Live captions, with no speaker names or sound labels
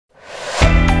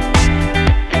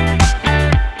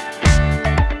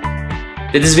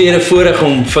Dit is weer 'n voorreg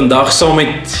om vandag saam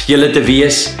met julle te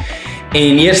wees.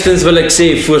 En eerstens wil ek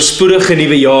sê, voorspoedige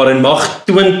nuwe jaar en mag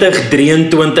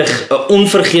 2023 'n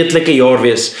onvergeetlike jaar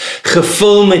wees,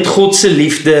 gevul met God se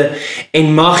liefde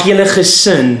en mag julle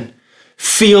gesin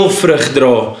veel vrug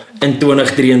dra in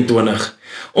 2023.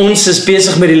 Ons is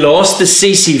besig met die laaste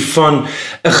sessie van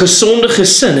 'n gesonde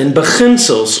gesin en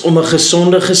beginsels om 'n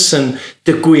gesonde gesin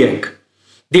te kweek.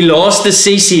 Die laaste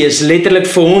sessie is letterlik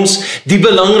vir ons die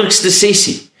belangrikste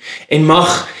sessie. En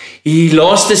mag die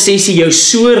laaste sessie jou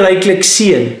so ryklik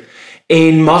seën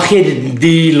en mag jy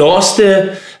die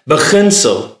laaste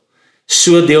beginsel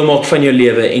so deel maak van jou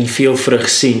lewe en veel vrug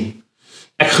sien.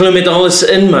 Ek glo met alles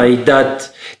in my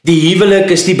dat die huwelik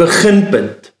is die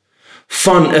beginpunt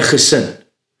van 'n gesin.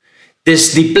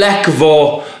 Dis die plek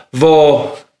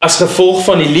waar as gevolg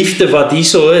van die liefde wat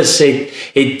hierso is,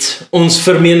 het ons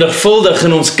vermenigvuldig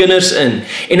in ons kinders in.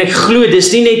 En ek glo,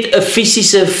 dis nie net 'n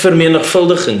fisiese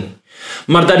vermenigvuldiging,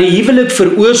 maar dat die huwelik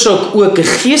veroorsaak ook 'n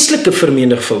geestelike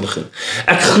vermenigvuldiging.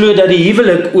 Ek glo dat die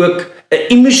huwelik ook 'n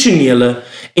emosionele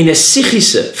en 'n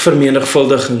psigiese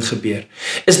vermenigvuldiging gebeur.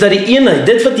 Is dat die eenheid,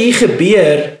 dit wat hier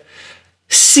gebeur,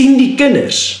 sien die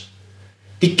kinders.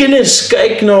 Die kinders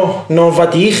kyk na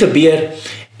wat hier gebeur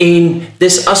en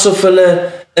dis asof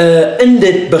hulle in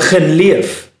dit begin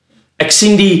leef. Ek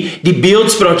sien die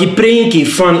beeldspraak, die prentjie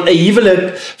van 'n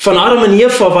huwelik van Adam en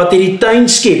Eva wat hierdie tuin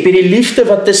skep, hierdie liefde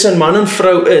wat tussen man en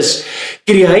vrou is,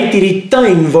 create hierdie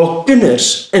tuin waar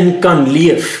kinders in kan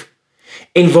leef.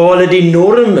 En waar hulle die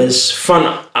norm is van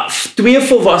twee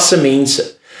volwasse mense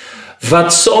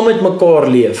wat saam met mekaar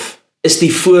leef, is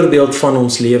die voorbeeld van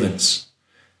ons lewens.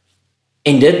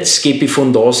 En dit skep die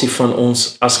fondasie van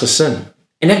ons as gesin.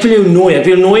 En ek wil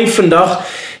jou nooi vandag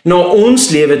na ons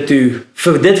lewe toe,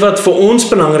 vir dit wat vir ons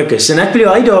belangrik is. En ek wil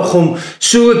jou uitdaag om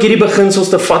so ook hierdie beginsels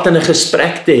te vat in 'n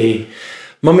gesprek te hê.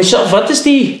 Maar Michelle, wat is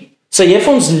sal jy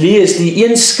vir ons lees, die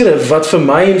een skrif wat vir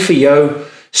my en vir jou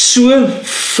so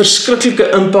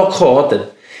verskriklike impak gehad het,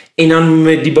 en dan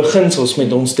met die beginsels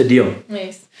met ons te deel?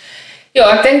 Yes.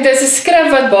 Ja, ek dink dis 'n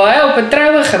skrif wat baie op 'n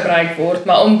troue gebruik word,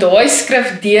 maar om daai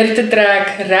skrif deur te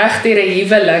trek reg deur 'n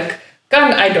huwelik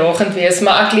kan uitdagend wees,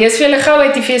 maar ek lees vir julle gou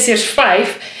uit Efesiërs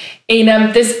 5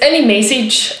 en dis in die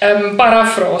message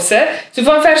parafrase. So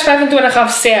van vers 25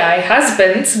 af sê hy,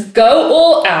 "Husbands, go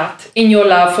all out in your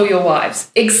love for your wives,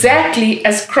 exactly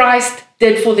as Christ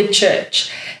did for the church,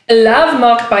 a love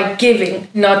marked by giving,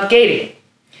 not getting.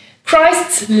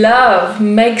 Christ's love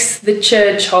makes the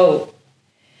church whole."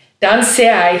 Dan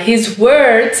sê hy, "His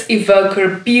words evoke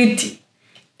her beauty.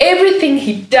 Everything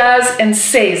he does and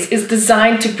says is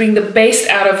designed to bring the best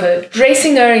out of her,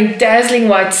 dressing her in dazzling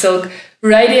white silk,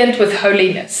 radiant with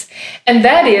holiness. And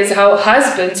that is how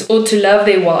husbands ought to love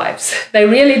their wives. They're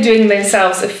really doing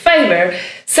themselves a favor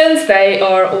since they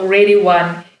are already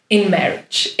one in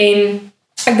marriage." En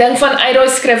ek dink vanuit daai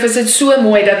skrif is dit so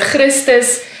mooi dat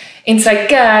Christus en sy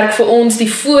kerk vir ons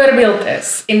die voorbeeld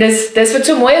is. En dis wat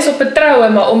so mooi is op 'n troue,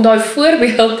 maar om daai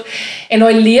voorbeeld en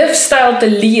daai leefstyl te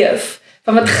leef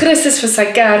van wat Christus vir sy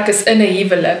kerk is in 'n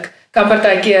huwelik, kan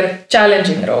partykeer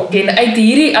challenging raak. En uit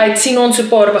hierdie sien ons 'n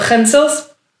paar beginsels,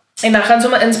 en dan gaan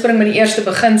sommer inspring met die eerste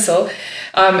beginsel,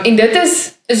 en dit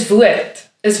is woord,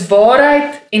 is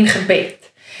waarheid en gebed.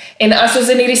 En as ons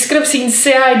in hierdie skrif sien,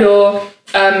 sê hy daar,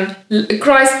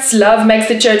 Christ's love makes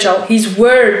the church whole, his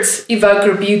words evoke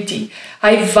her beauty.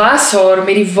 Hy was haar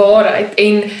met die waarheid,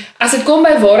 en as dit kom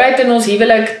by waarheid in ons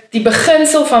huwelik, die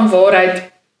beginsel van waarheid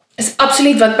is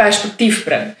absoluut wat perspektief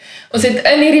bring. Ons het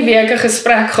in hierdie week 'n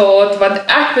gesprek gehad wat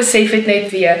ek besef het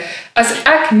net weer, as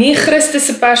ek nie Christus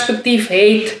se perspektief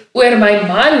het oor my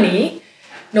man nie,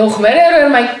 nog minder oor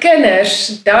my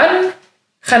kinders, dan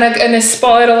gaan ek in 'n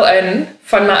spiral in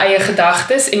van my eie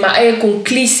gedagtes en my eie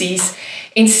konklusies,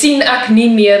 en sien ek nie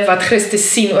meer wat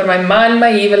Christus sien oor my man,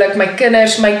 my huwelik, my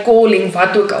kinders, my calling,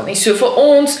 wat ook al nie. So vir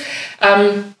ons,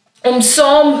 om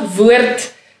saam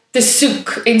woord te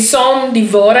soek, en saam die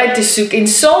waarheid te soek, en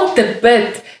saam te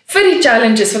bid vir die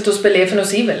challenges wat ons beleef in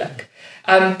ons huwelik.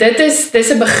 Dis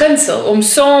 'n beginsel, om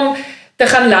saam te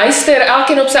gaan luister,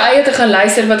 elkeen op sy eie te gaan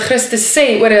luister wat Christus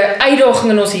sê oor 'n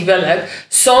uitdaging in ons huwelik,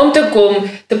 saam te kom,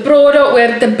 te praat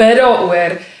daaroor, te bid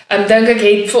daaroor, dink ek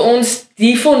het vir ons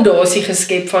die fondasie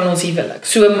geskep van ons huwelik.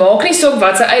 So maak nie saak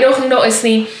wat sy uitdaging daar is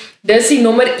nie, dis die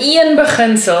nommer 1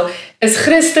 beginsel, is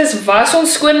Christus was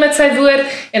ons skoon met sy woord,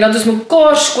 en dat ons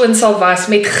mekaar skoon sal was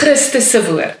met Christus se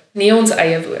woord, nie ons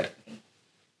eie woord.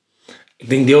 Ek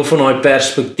dink deel van daai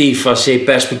perspektief, as jy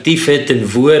perspektief het in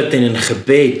woord en in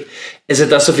gebed, is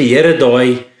dit asof die Here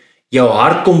daai jou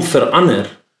hart kom verander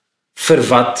vir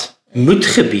wat moet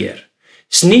gebeur.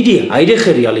 Is nie die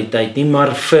huidige realiteit nie,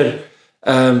 maar vir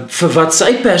vir wat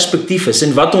sy perspektief is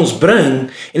en wat ons bring,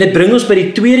 en dit bring ons by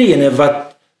die tweede ene,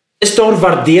 wat is daar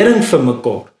waardering vir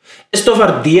mekaar? Is daar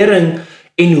waardering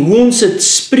en hoe ons dit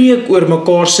spreek oor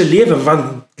mekaar se lewe, want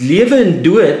lewe en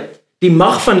dood, die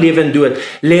mag van lewe en dood,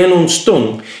 lê in ons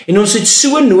tong, en ons het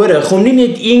so nodig om nie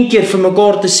net een keer vir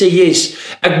mekaar te sê, yes,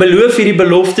 ek beloof hierdie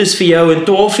beloftes vir jou, en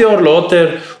 12 jaar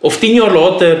later, of 10 jaar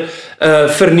later,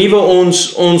 vernuwe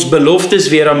ons beloftes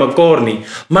weer aan mekaar nie,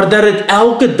 maar dat dit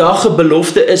elke dag 'n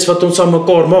belofte is wat ons aan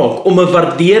mekaar maak, om 'n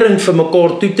waardering vir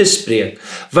mekaar toe te spreek,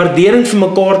 waardering vir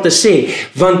mekaar te sê,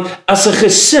 want as 'n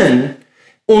gesin,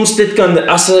 ons dit kan,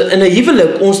 in 'n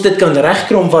huwelik, ons dit kan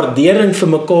regkry om waardering vir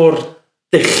mekaar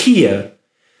te gee,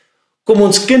 kom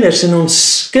ons kinders, en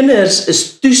ons kinders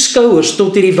is toeskouers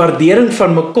tot hierdie waardering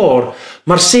van mekaar,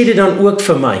 maar sê dit dan ook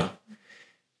vir my.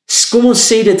 Kom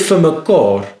ons sê dit vir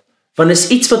mekaar, want is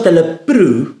iets wat hulle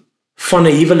proe van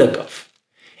 'n huwelik af.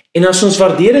 En as ons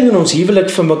waardering in ons huwelik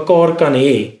vir mekaar kan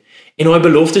hê, en daai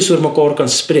beloftes oor mekaar kan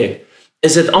spreek,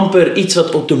 is dit amper iets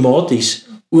wat outomaties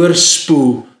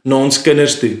oorspoel na ons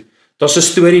kinders toe. Daar's 'n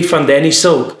storie van Danny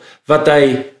Silk,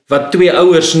 wat twee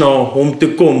ouers na hom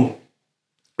toe kom,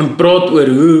 en praat oor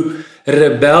hoe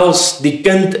rebels die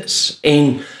kind is,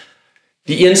 en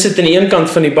die een sit aan die een kant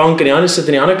van die bank, en die ander sit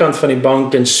aan die ander kant van die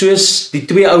bank, en soos die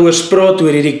twee ouers praat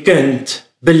oor hierdie kind,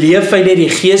 beleef hy net die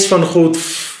gees van God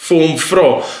vir hom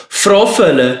vra vir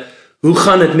hulle, hoe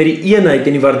gaan dit met die eenheid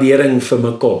en die waardering vir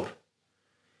mekaar?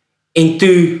 En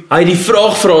toe hy die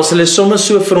vraag vra, is hulle soms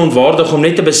so verontwaardig om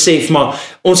net te besef, maar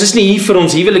ons is nie hier vir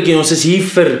ons huwelik nie, ons is hier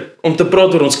om te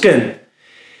praat oor ons kind.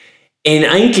 En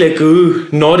eintlik hoe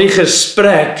na die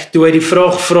gesprek, toe hy die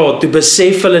vraag vra, toe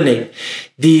besef hulle net,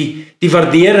 die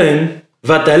waardering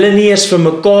wat hulle nie eens vir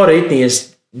mekaar het nie, is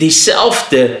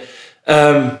dieselfde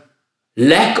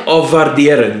lack of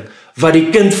waardering wat die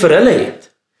kind vir hulle het.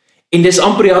 En dis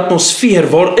amper die atmosfeer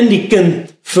waarin die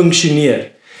kind funksioneer.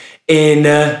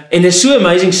 En is so 'n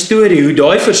amazing story hoe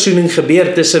daai versoening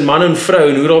gebeur tussen man en vrou,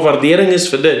 en hoe daar waardering is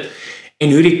vir dit,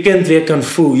 en hoe die kind weer kan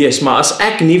voel, yes, maar as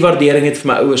ek nie waardering het vir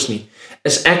my ouers nie,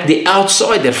 is ek die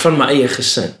outsider van my eie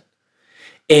gesin.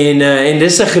 En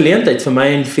dis 'n geleentheid vir my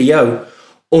en vir jou,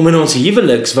 om in ons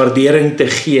huweliks waardering te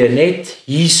gee, net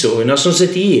hierso, en as ons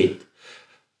dit hier het,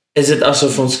 is dit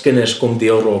asof ons kinders kom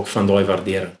deel raak van daai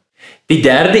waardering. Die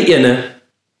derde ene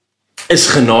is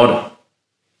genade.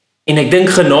 En ek dink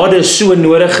genade is so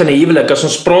nodig in 'n huwelik. As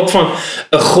ons praat van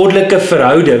 'n goddelike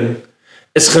verhouding,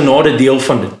 is genade deel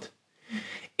van dit.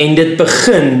 En dit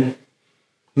begin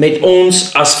met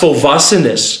ons as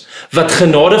volwassenes, wat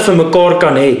genade vir mekaar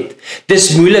kan hê. Dis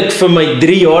moeilik vir my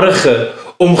 3-jarige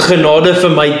om genade vir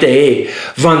my te hê,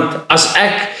 want as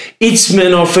ek iets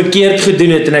met haar verkeerd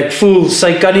gedoen het, en ek voel,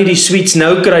 sy kan nie die sweets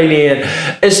nou kry nie,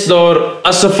 is daar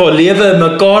asof haar lewe in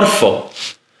mekaar val.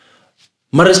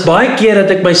 Maar is baie keer dat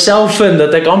ek myself vind,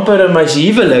 dat ek amper in my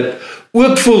huwelik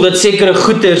ook voel dat sekere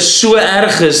goeder so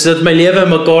erg is, dat my lewe in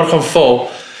mekaar gaan val.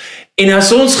 En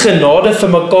as ons genade vir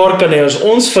mekaar kan hê, as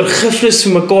ons vergifnis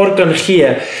vir mekaar kan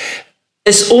gee,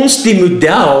 is ons die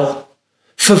model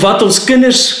vir wat ons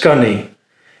kinders kan hê.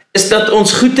 Is dat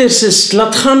ons goeders is,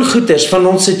 laat gaan goeders, van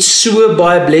ons het so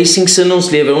baie blessings in ons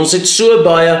lewe, ons het so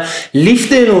baie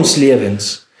liefde in ons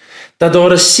lewens, dat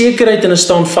daar 'n sekerheid en 'n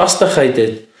standvastigheid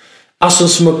het, as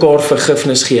ons mekaar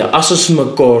vergifnis gee, as ons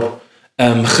mekaar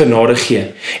genade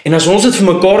gee. En as ons dit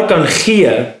vir mekaar kan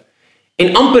gee,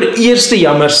 en amper eerste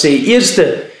jammer sê,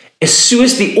 eerste is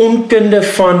soos die onkunde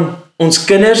van ons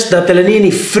kinders, dat hulle nie in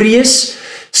die vrees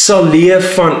sal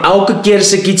leef van elke keer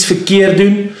as ek iets verkeerd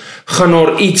doen, gaan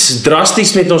daar iets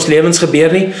drasties met ons lewens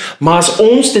gebeur nie, maar as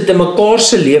ons dit in mekaar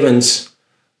se lewens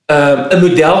 'n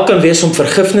model kan wees om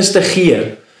vergifnis te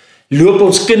gee, loop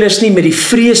ons kinders nie met die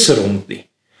vrees rond nie,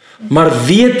 maar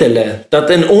weet hulle dat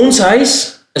in ons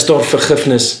huis is daar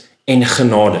vergifnis en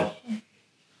genade.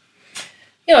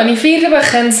 Ja, en die vierde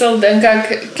beginsel, dink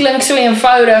ek, klink so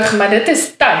eenvoudig, maar dit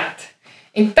is tyd.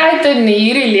 En tyd in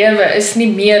hierdie lewe is nie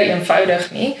meer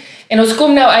eenvoudig nie. En ons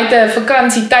kom nou uit 'n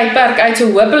vakansietydperk uit,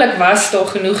 so hopelik was daar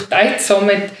genoeg tyd, saam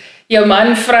met jou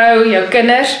man, vrou, jou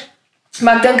kinders.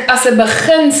 Maar ek dink as 'n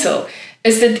beginsel,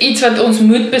 is dit iets wat ons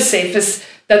moet besef, is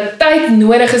dat tyd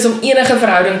nodig is om enige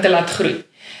verhouding te laat groei.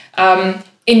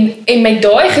 En met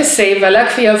daai gesê, wil ek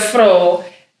vir jou vra,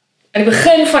 aan die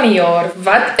begin van die jaar,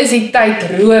 wat is die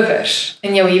tydrowers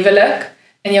in jou huwelik,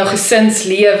 in jou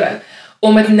gesinslewe,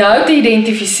 om dit nou te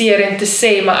identifiseer en te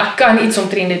sê, maar ek kan iets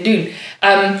omtrent dit doen.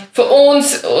 Vir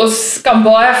ons kan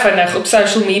baie vinnig op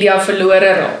social media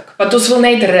verlore raak, want ons wil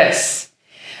net rus.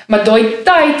 Maar daai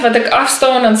tyd wat ek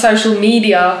afstaan aan social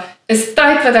media, is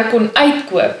tyd wat ek kon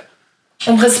uitkoop,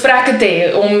 om gesprekke te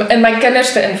hê, om in my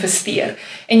kinders te investeer.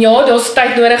 En ja, daar's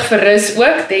tyd nodig vir rus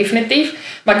ook, definitief,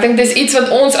 maar ek dink dis iets wat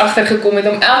ons agtergekom het,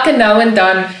 om elke nou en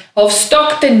dan half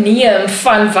stok te neem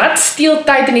van wat steel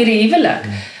tyd in hierdie huwelik.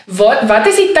 Wat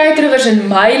is die tydrowers in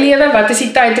my lewe, wat is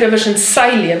die tydrowers in sy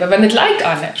lewe, want dit lyk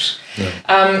anders.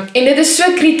 En dit is so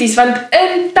krities, want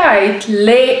in tyd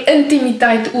lê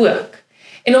intimiteit ook.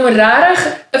 En om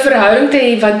regtig 'n verhouding te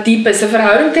hê wat diep is, 'n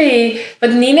verhouding te hê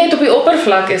wat nie net op die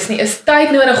oppervlak is nie, is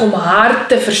tyd nodig om hart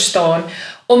te verstaan,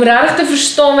 om regtig te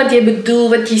verstaan wat jy bedoel,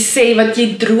 wat jy sê, wat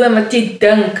jy droom, wat jy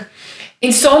dink.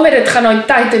 En saam met dit gaan daai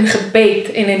tyd in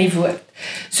gebed en in die woord.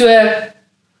 So,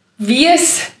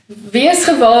 wees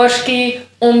gewaarsku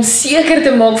om seker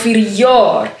te maak vir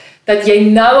jaar, dat jy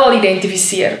nou al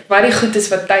identifiseer wat die goed is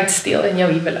wat tyd steel in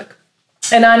jou huwelik.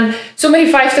 En dan, sommer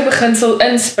die 5de beginsel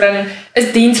inspring,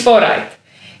 is diensbaarheid.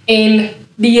 En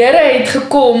die Here het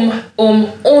gekom om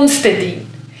ons te dien.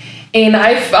 En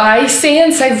hy sê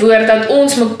in sy woord dat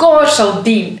ons mekaar sal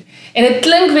dien. En dit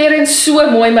klink weer eens so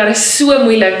mooi, maar is so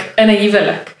moeilik in 'n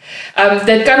huwelik.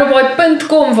 Dit kan op daai punt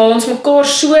kom waar ons mekaar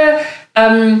so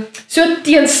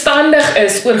teenstandig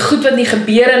is oor goed wat nie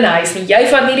gebeur in 'n huis nie. Jy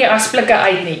vat nie die asblikke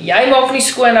uit nie. Jy maak nie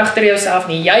skoon agter jouself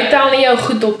nie. Jy tel nie jou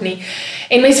goed op nie.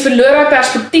 En mens verloor daai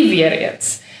perspektief weer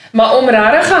eens. Maar om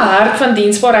regtig 'n hart van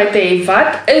diensbaarheid te hê,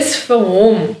 wat is vir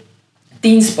hom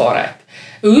diensbaarheid?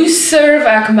 Hoe serve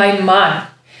ek my man?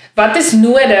 Wat is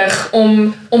nodig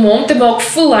om hom te maak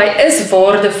voel hy is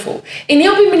waardevol? En nie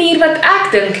op die manier wat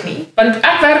ek dink nie, want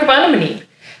ek werk op 'n ander manier.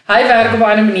 Hy werk op 'n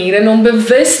ander manier, en om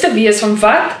bewus te wees van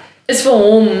wat is vir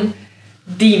hom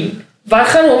dien. Wat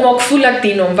gaan hom maak voel ek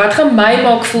dien hom? Wat gaan my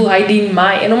maak voel hy dien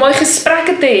my? En om daai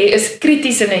gesprekke te hê is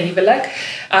krities in 'n huwelik.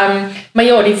 Maar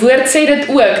ja, die woord sê dit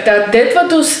ook, dat dit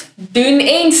wat ons doen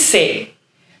en sê,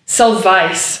 sal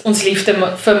wys ons liefde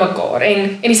vir mekaar.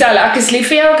 En dieselfde, ek is lief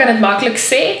vir jou, kan dit maklik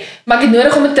sê, maar ek het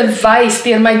nodig om dit te wys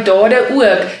deur my dade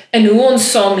ook, in hoe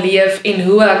ons saam leef, en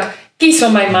hoe ek kies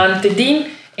om my man te dien,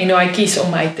 en hoe hy kies om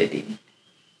my te dien.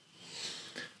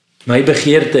 My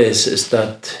begeerte is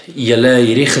dat julle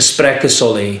hierdie gesprekke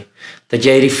sal hê, dat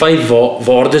jy hierdie 5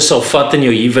 waardes sal vat in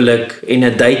jou huwelik en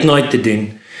 'n date night te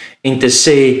doen en te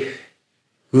sê,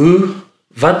 hoe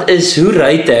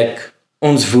ry ek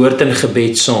ons woord in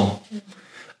gebed saam?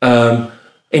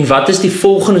 En wat is die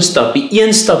volgende stap, die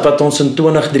een stap wat ons in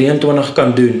 2023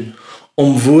 kan doen,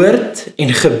 om woord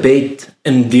en gebed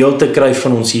in deel te kry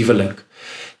van ons huwelik?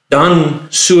 Dan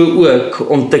so ook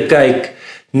om te kyk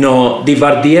na die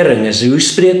waardering is, hoe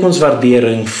spreek ons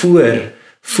waardering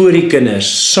voor die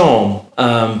kinders saam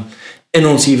in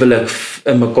ons huwelik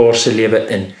in mekaar se lewe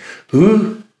in? Hoe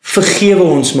vergewe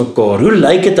ons mekaar? Hoe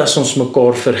lyk dit as ons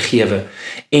mekaar vergewe?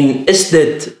 En is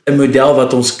dit 'n model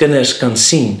wat ons kinders kan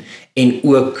sien en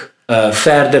ook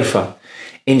verder vat?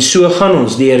 En so gaan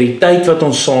ons deur die tyd wat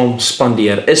ons saam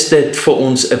spandeer, is dit vir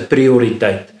ons 'n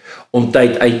prioriteit om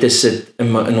tyd uit te sit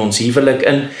in ons huwelik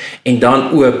in, en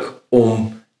dan ook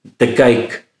om te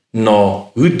kyk na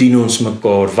hoe dien ons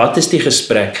mekaar, wat is die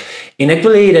gesprek, en ek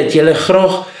wil hê dat julle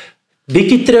graag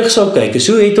bietjie terug sal kyk, is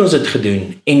hoe het ons dit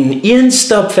gedoen, en een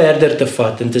stap verder te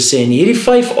vat, en te sê, in hierdie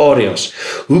 5 areas,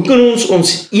 hoe kan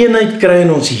ons eenheid kry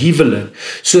in ons huwelik,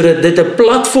 sodat dit 'n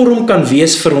platform kan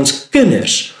wees vir ons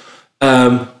kinders,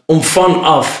 om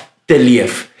vanaf te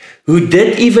leef, hoe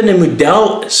dit ewen 'n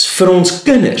model is vir ons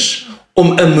kinders,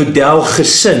 om 'n model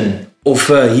gesin, of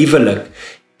 'n huwelik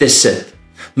te sit.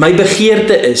 My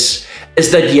begeerte is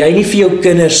dat jy nie vir jou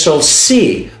kinders sal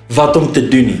sê wat om te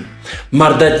doen nie,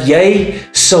 maar dat jy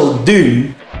sal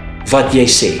doen wat jy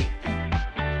sê.